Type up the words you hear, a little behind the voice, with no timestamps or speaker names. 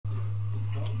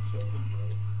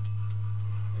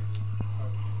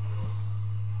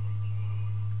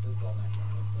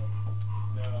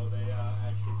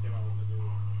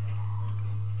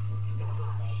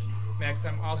Max,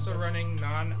 I'm also running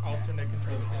non-alternate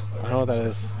controls. I don't know what that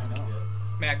is.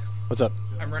 Max. What's up?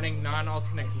 I'm running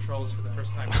non-alternate controls for the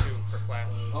first time too for Flash.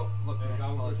 Oh, look,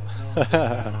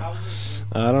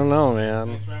 I don't know,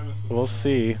 man. We'll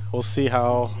see. We'll see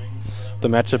how the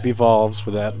matchup evolves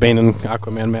for that Bane and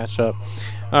Aquaman matchup.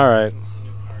 All right.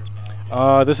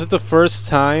 This is the first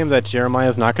time that Jeremiah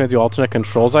is not going to do alternate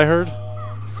controls, I heard.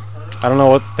 I don't know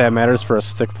what that matters for a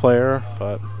stick player,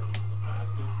 but...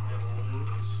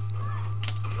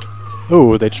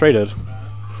 Ooh, they traded.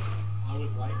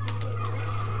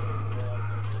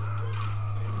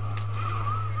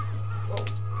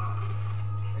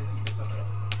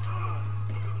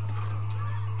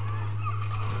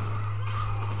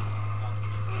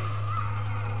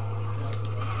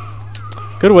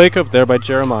 Good wake up there by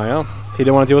Jeremiah. He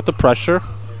didn't want to deal with the pressure.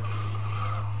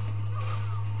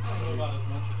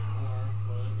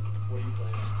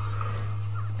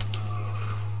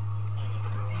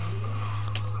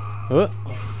 I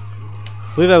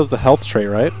believe that was the health trait,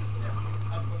 right?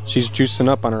 She's juicing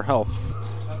up on her health.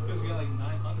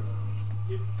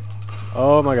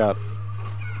 Oh my god.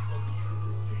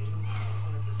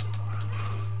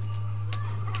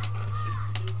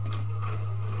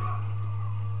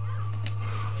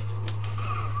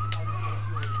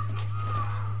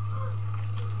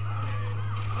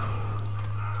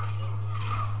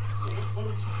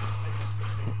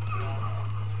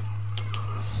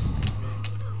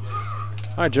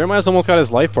 Alright, Jeremiah's almost got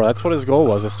his life bar. That's what his goal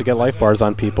was, is to get life bars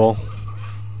on people.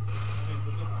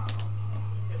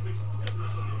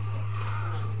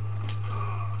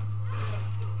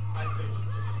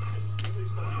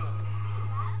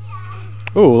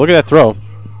 Ooh, look at that throw.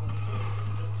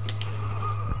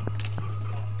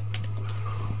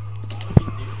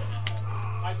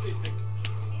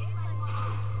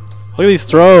 Look at these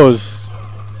throws. Is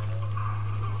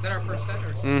that our first set?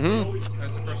 Mm-hmm.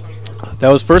 That's the first one? That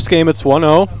was first game. It's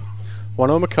 1-0.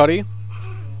 1-0 McCutty.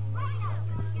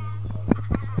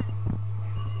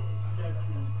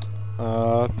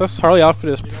 This Harley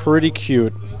outfit is pretty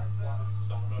cute.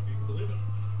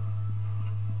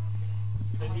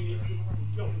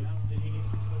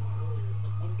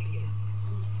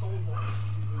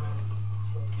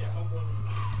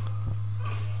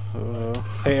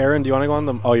 Hey Aaron, do you want to go on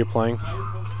the... Oh, you're playing.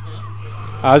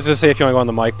 I was just say if you want to go on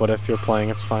the mic, but if you're playing,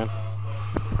 it's fine.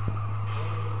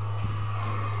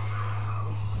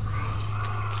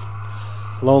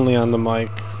 Lonely on the mic.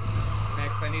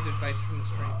 Max, I need advice from the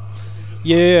stream.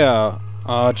 Yeah.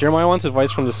 Jeremiah wants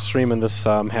advice from the stream in this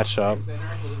matchup.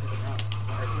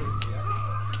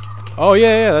 Oh,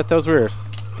 yeah, that was weird.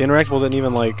 The interactable didn't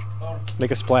even, like,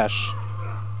 make a splash.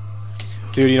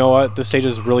 Dude, you know what? This stage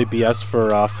is really BS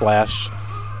for Flash.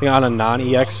 I think on a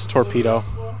non-EX torpedo.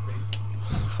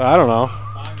 I don't know.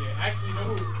 Actually, you know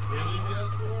who it's really BS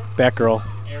for? Batgirl.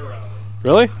 Arrow.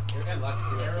 Really?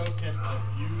 Arrow can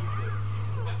abuse it.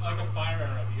 Like a fire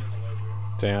arrow, he gets a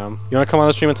laser. Damn. You want to come on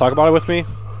the stream and talk about it with me?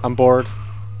 I'm bored.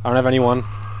 I don't have anyone.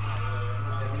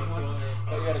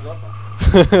 But you gotta go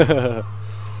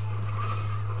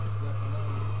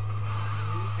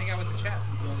Hang out with the chat.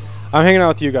 I'm hanging out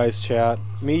with you guys, chat.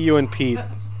 Me, you, and Pete.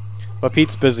 But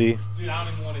Pete's busy. Dude, I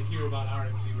don't even want to hear about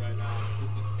RNG right now.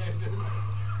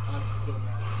 I'm still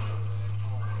mad.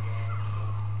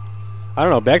 I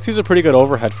don't know. Back two's a pretty good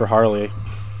overhead for Harley.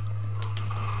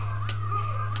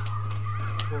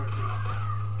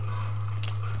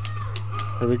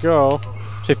 Here we go.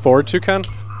 Say forward two, Ken?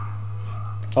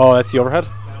 Oh, that's the overhead?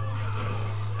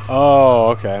 Oh,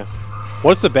 okay.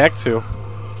 What's the back two?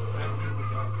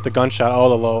 The gunshot. Oh,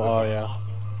 the low. Oh, yeah.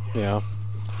 Yeah.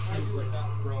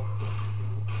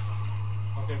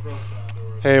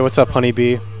 Hey, what's up,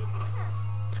 honeybee?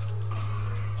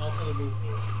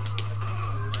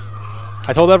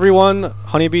 I told everyone,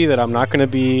 honeybee, that I'm not going to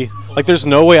be... Like, there's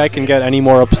no way I can get any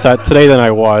more upset today than I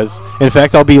was. In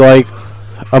fact, I'll be, like,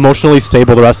 emotionally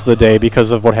stable the rest of the day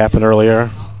because of what happened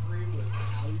earlier.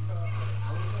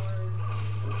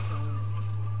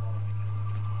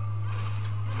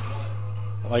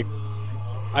 Like,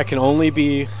 I can only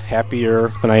be happier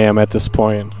than I am at this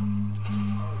point.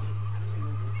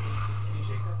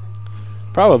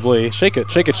 Probably. Shake it,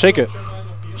 shake it, shake it.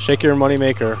 Shake your money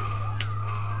maker.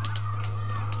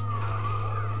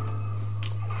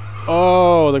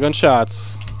 Oh, the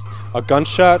gunshots. A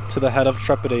gunshot to the head of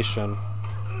trepidation.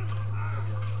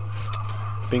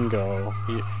 Bingo.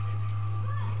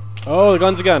 Oh, the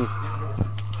guns again.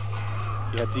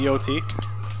 Yeah, DOT.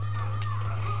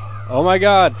 Oh my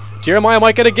god. Jeremiah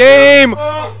might get a game!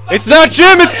 It's not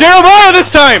Jim, it's Jeremiah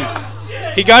this time!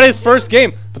 He got his first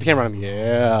game. Put the camera on him.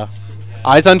 Yeah.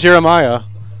 Eyes on Jeremiah.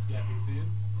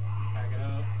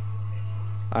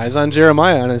 Eyes on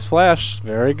Jeremiah on his flash.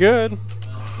 Very good.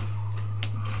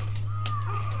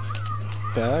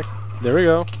 Back. There we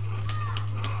go.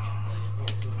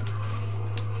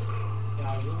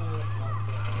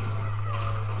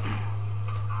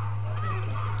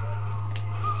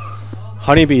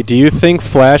 Honeybee, do you think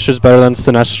Flash is better than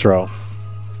Sinestro?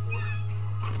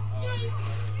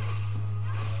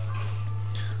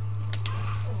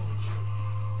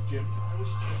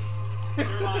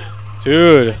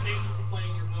 Dude.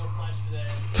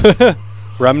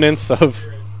 Remnants of.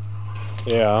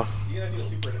 Yeah.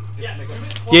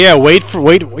 Yeah, wait,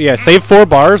 save 4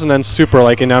 bars and then super,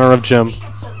 like in honor of Jim.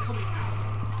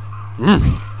 Oh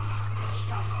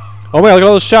my god, look at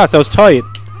all those shots, that was tight.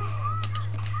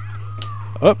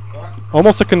 Oh,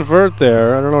 almost a convert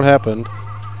there, I don't know what happened.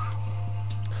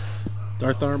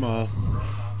 Darth Arma.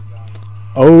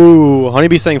 Oh,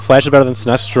 Honeybee saying Flash is better than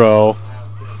Sinestro.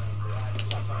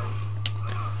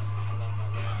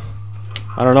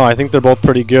 I don't know, I think they're both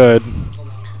pretty good.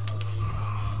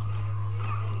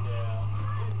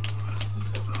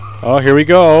 Oh, here we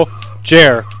go.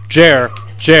 Jer.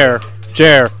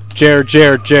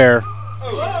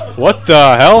 What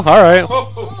the hell? All right.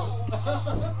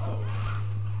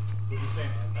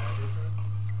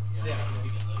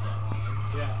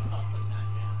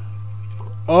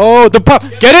 Oh, the pop.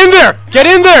 Get in there. Get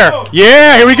in there.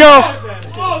 Yeah, here we go.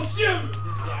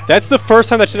 That's the first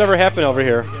time that should ever happen over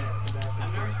here.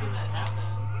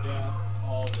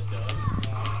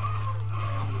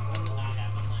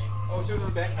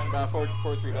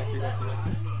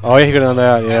 Oh, yeah, he could have done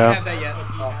that, yeah. I haven't had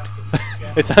that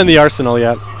yet. It's on the arsenal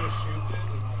yet.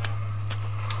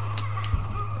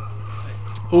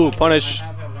 Ooh, punish.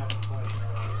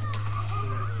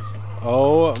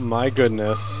 Oh, my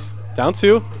goodness. Down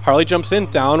 2. Harley jumps in.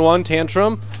 Down 1,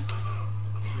 tantrum.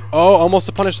 Oh, almost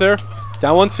a punish there.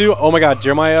 Down 1, 2. Oh, my God.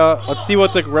 Jeremiah, let's see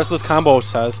what the rest of this combo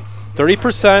says.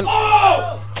 30%.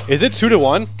 Is it 2 to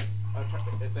 1? If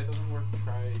that doesn't work,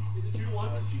 try. Is it 2 to 1?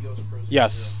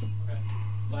 Yes.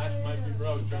 Flash might be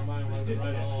broke. Jeremiah might be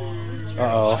right along.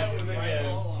 Uh-oh.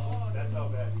 That's how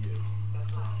bad he is.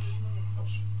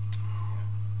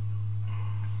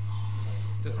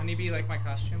 Does Honeybee like my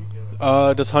costume?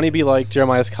 Does Honeybee like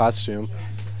Jeremiah's costume?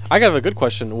 I got a good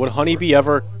question. Would Honeybee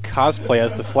ever cosplay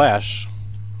as the Flash?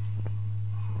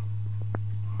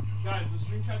 Guys, the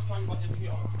stream chat's talking about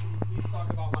MPL. Please talk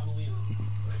about my Melina.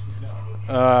 No.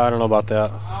 I don't know about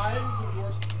that. I was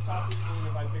endorsed the top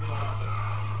Melina by picking up.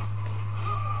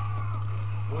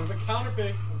 It was a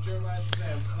counterpick of Jeremiah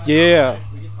Shazam. Yeah.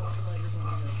 We can talk about your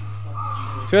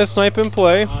Melina. So he has snipe and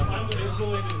play. His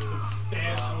Melina is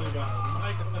substantially better.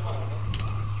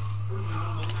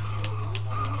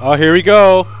 Oh, here we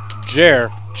go. Jer.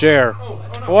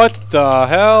 What the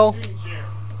hell?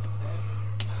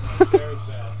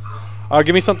 Oh,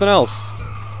 give me something else.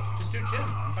 Just do Jim.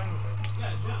 I'm fine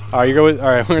with it. All right, you go with. All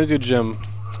right, we're gonna do Jim.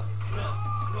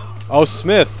 Oh,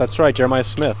 Smith. That's right, Jeremiah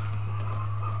Smith.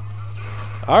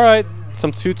 All right,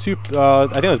 some 2-2. I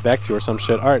think it was back 2 or some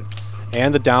shit. All right,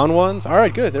 and the down ones. All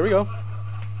right, good. There we go.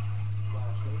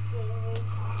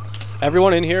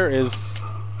 Everyone in here is.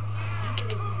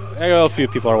 I know a few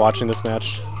people are watching this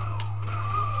match.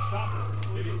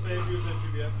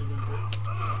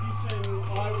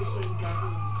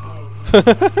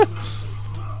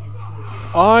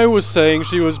 I was saying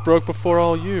she was broke before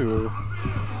all you.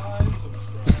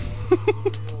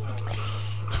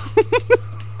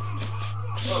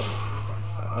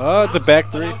 The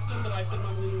back 3.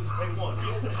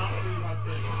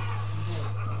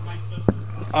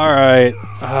 All right.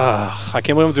 I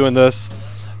can't believe I'm doing this.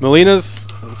 Melina's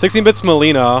 16-bits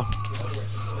Melina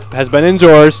has been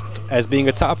endorsed as being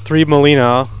a top 3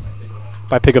 Melina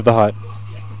by Pig of the Hut.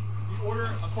 The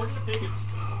order, according to Pig,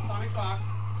 it's Sonic Fox,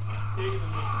 Pig, and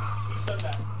then me. He said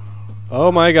that.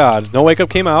 Oh my God! No wake up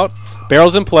came out.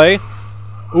 Barrels in play.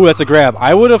 Ooh, that's a grab.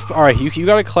 I would have. All right, you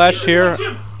got a clash here.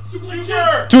 Super!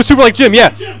 Do a super like Jim,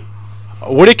 yeah.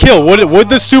 Would it kill? Would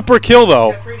the super kill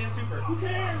though? Who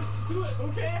cares? Just do it.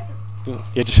 Who cares?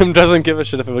 Yeah, Jim doesn't give a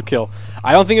shit if it would kill.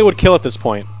 I don't think it would kill at this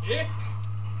point. It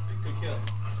could kill.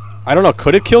 I don't know.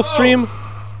 Could it kill stream?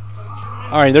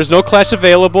 All right, there's no clash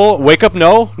available. Wake up,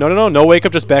 no. No wake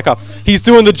up. Just back up. He's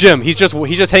doing the Jim. He's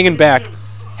just hanging back,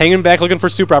 looking for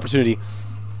super opportunity.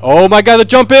 Oh my God, the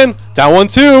jump in. Down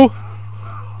 1-2.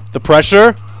 The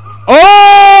pressure.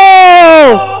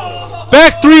 Oh!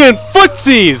 Back 3 and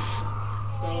footsies.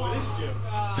 So it is Jim.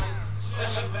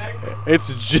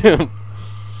 It's Jim.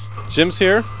 Jim's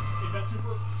here. See that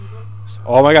super?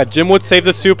 Oh my God, Jim would save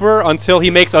the super until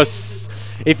he makes a.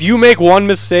 If you make one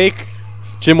mistake,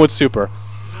 Jim would super.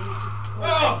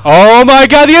 Oh my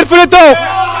God, the infinite though!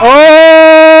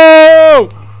 Oh!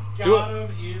 Do Got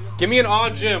it. him in. Give me an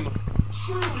odd Jim.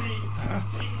 Surely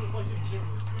taking the place of Jim.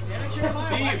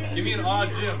 Steve, give me an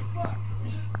odd Jim.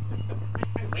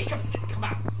 Wake up, Steve. Come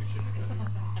on.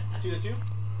 2-2.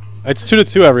 It's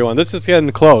 2-2, everyone. This is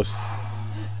getting close.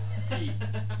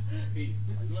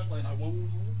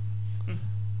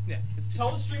 Yeah.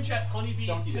 Tell the stream chat, Honeybee,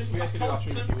 Donkey, Tim, you guys can do tell off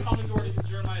stream Tim if you wish. Commodore is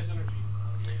Jeremiah's energy.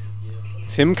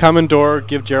 Tim Commodore,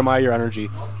 give Jeremiah your energy.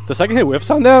 The second hit whiffs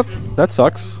on that? That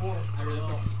sucks. Whoa,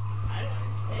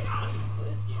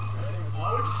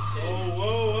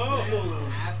 whoa,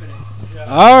 whoa.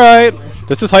 Alright.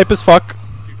 This is hype as fuck.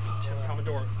 Tim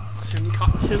Commodore. Tim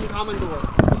Commodore.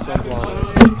 This one's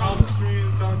long. On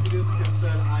stream, Donkey Disc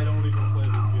said, I don't even play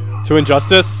this game. To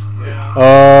Injustice? Yeah.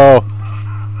 Oh.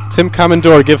 Tim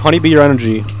Commodore, give Honeybee your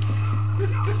energy.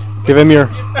 Give him your...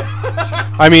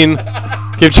 I mean,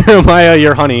 give Jeremiah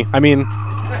your honey. I mean...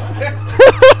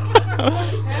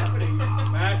 What is happening?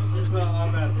 Max is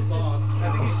on that sauce.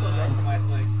 I think he's still drunk from last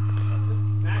night.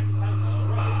 Max is having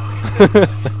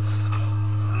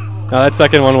No, that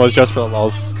second one was just for the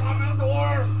lulz.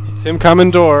 Commodore. Tim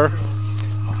Commodore.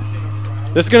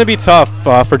 This is going to be tough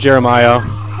for Jeremiah.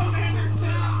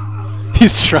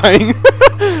 He's trying.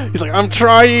 He's like, I'm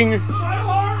trying.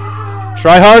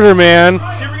 Try harder, man.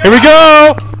 Here we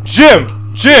go. Jim.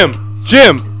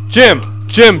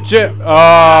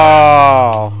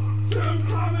 Oh.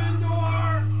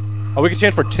 Oh, we can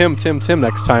chant for Tim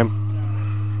next time.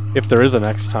 If there is a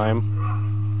next time.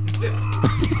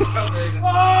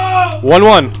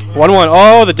 1-1.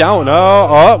 Oh, the down.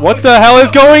 Oh, what the hell is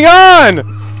going on?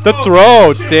 The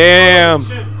throw. Damn.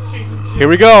 Here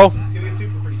we go.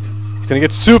 He's going to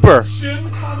get super.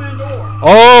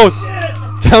 Oh,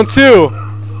 down 2.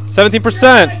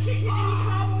 17%.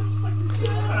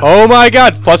 Oh my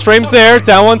god. Plus frames there.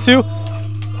 Down 1, 2.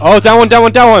 Oh, down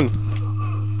 1.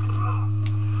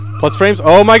 Plus frames.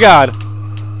 Oh my god.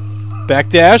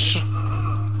 Backdash.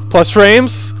 Plus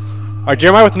frames. Alright,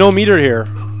 Jeremiah with no meter here.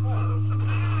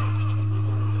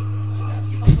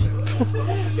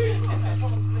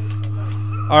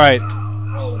 Alright.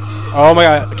 Oh my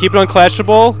god. Keep it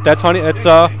unclashable. That's honey. That's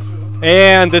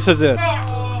and this is it.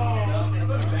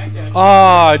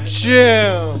 Ah,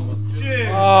 Jim.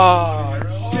 Ah,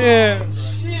 Jim.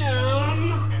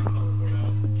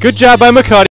 Good job by McCutty.